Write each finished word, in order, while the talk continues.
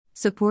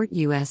Support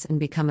us and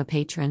become a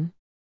patron.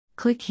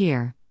 Click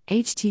here,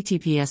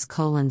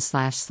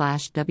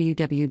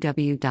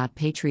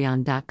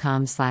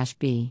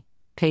 https://www.patreon.com/b.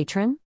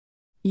 Patron?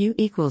 U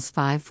equals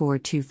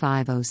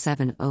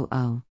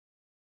 54250700.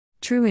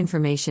 True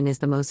information is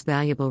the most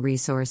valuable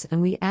resource,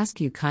 and we ask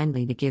you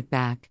kindly to give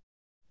back.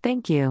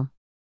 Thank you.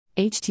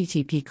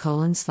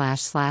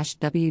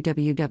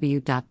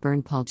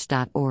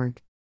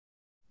 http://www.burnpulch.org.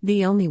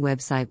 The only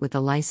website with a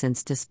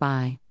license to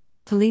spy.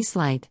 Police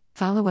Light.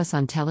 Follow us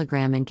on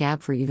Telegram and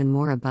Gab for even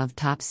more above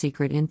top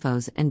secret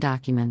infos and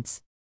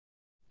documents.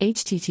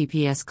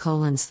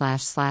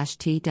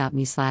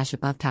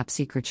 https://t.me/above top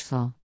secret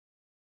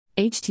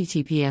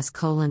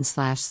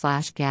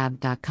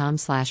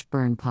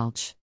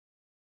https://gab.com/burnpulch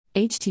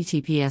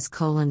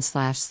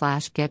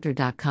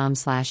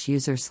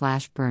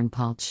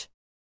https://getter.com/user/burnpulch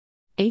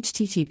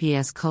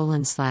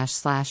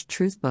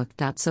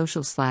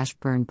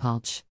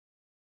https://truthbook.social/burnpulch.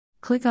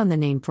 Click on the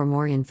name for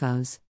more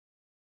infos.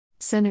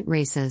 Senate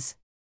races.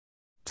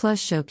 Plus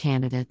show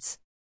candidates.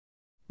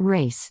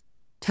 Race.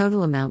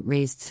 Total amount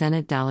raised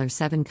Senate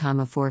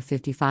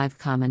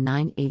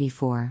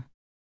 $7,455,984.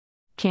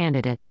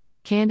 Candidate.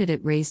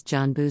 Candidate raised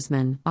John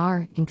Boozman,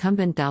 R.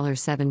 Incumbent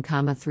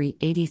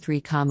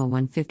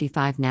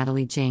 $7,383,155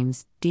 Natalie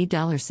James, D.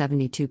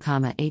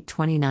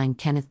 $72,829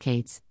 Kenneth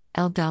Cates,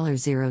 L.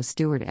 $0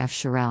 Stuart F.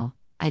 Sherrill,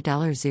 I.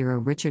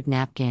 $0 Richard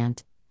Knapp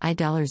Gant, I.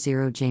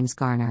 $0 James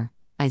Garner,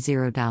 I.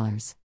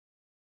 $0.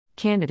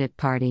 Candidate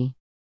Party.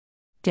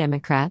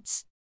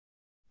 Democrats.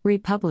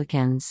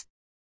 Republicans.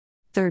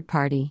 Third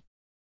Party.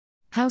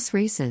 House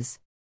races.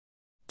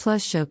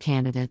 Plus show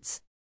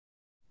candidates.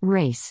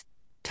 Race.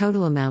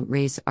 Total amount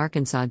raised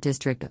Arkansas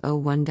District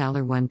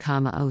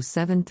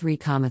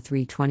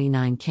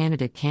 01,1,073,329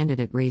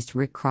 Candidate raised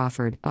Rick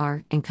Crawford,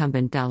 R.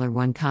 Incumbent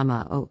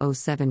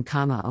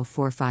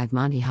 $1,007,045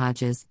 Monty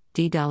Hodges,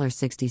 D.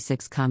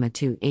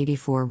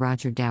 $66,284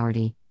 Roger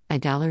Dougherty, I.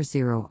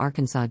 $0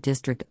 Arkansas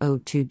District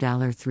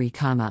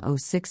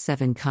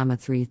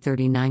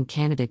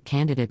 02,3,067,339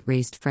 Candidate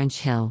raised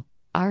French Hill,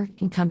 R.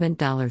 Incumbent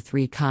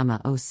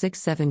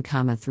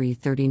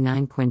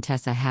 $3,067,339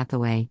 Quintessa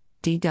Hathaway,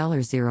 D.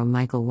 $0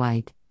 Michael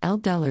White, L.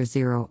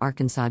 $0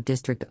 Arkansas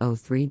District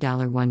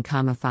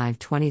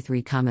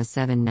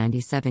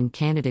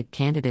 03,1,523,797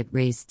 Candidate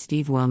raised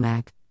Steve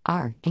Womack,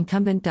 R.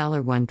 Incumbent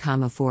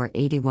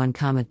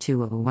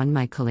 $1,481,201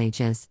 Mike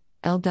Collages,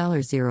 L.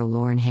 $0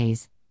 Lauren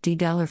Hayes, D.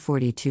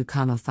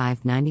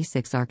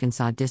 $42,596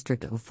 Arkansas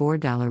District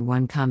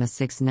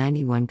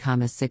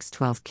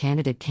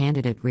 04,1,691,612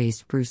 Candidate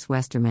raised Bruce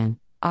Westerman,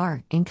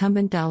 R.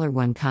 Incumbent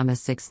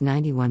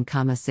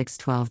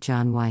 $1,691,612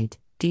 John White,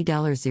 D.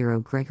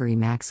 $0 Gregory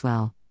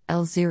Maxwell,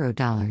 L.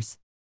 $0.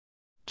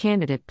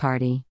 Candidate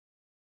Party.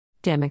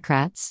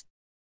 Democrats.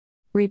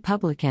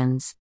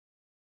 Republicans.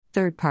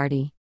 Third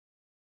Party.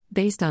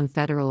 Based on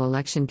Federal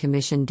Election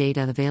Commission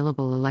data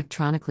available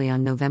electronically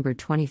on November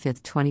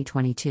 25,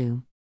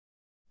 2022.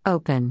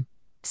 Open.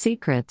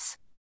 Secrets.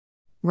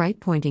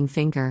 Right-pointing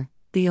finger,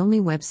 the only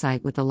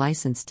website with a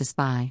license to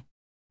spy.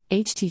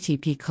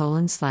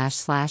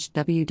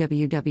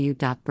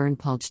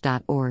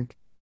 http://www.burnpulch.org.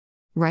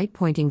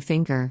 Right-pointing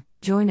finger,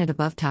 join at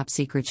above top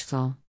secret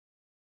shul.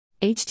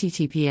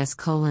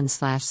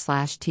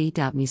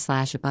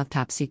 https://t.me/above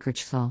top secret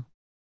shul.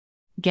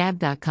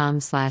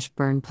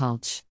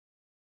 gab.com/burnpulch.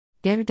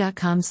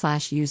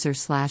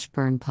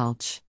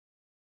 getter.com/user/burnpulch.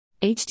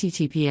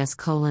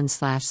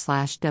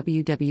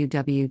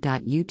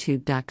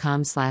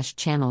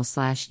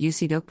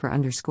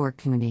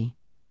 https://www.youtube.com/channel/ucdokper_community.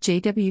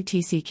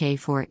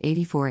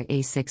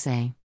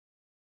 JWTCK484A6A.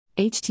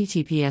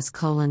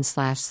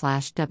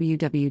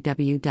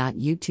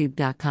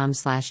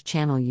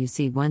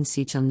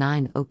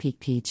 https://www.youtube.com/channel-UC1Sechel9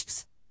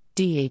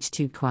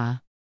 DH2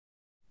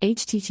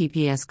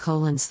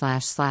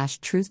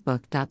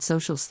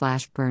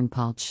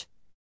 https://truthbook.social/burnpulch.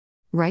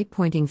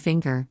 Right-pointing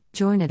finger,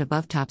 join at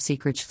above top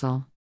secret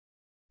shul.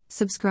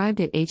 Subscribe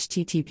at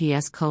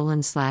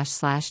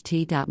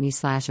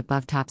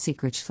https://t.me/above top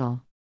secret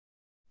shul.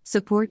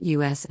 Support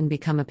us and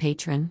become a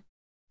patron.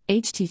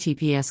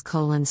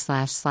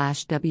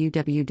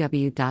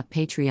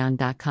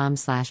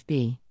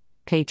 https://www.patreon.com/b.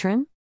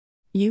 Patron?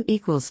 U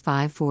equals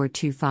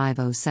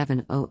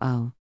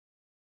 54250700.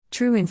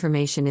 True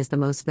information is the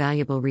most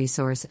valuable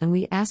resource, and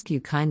we ask you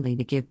kindly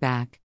to give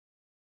back.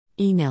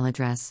 Email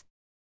address.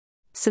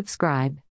 Subscribe.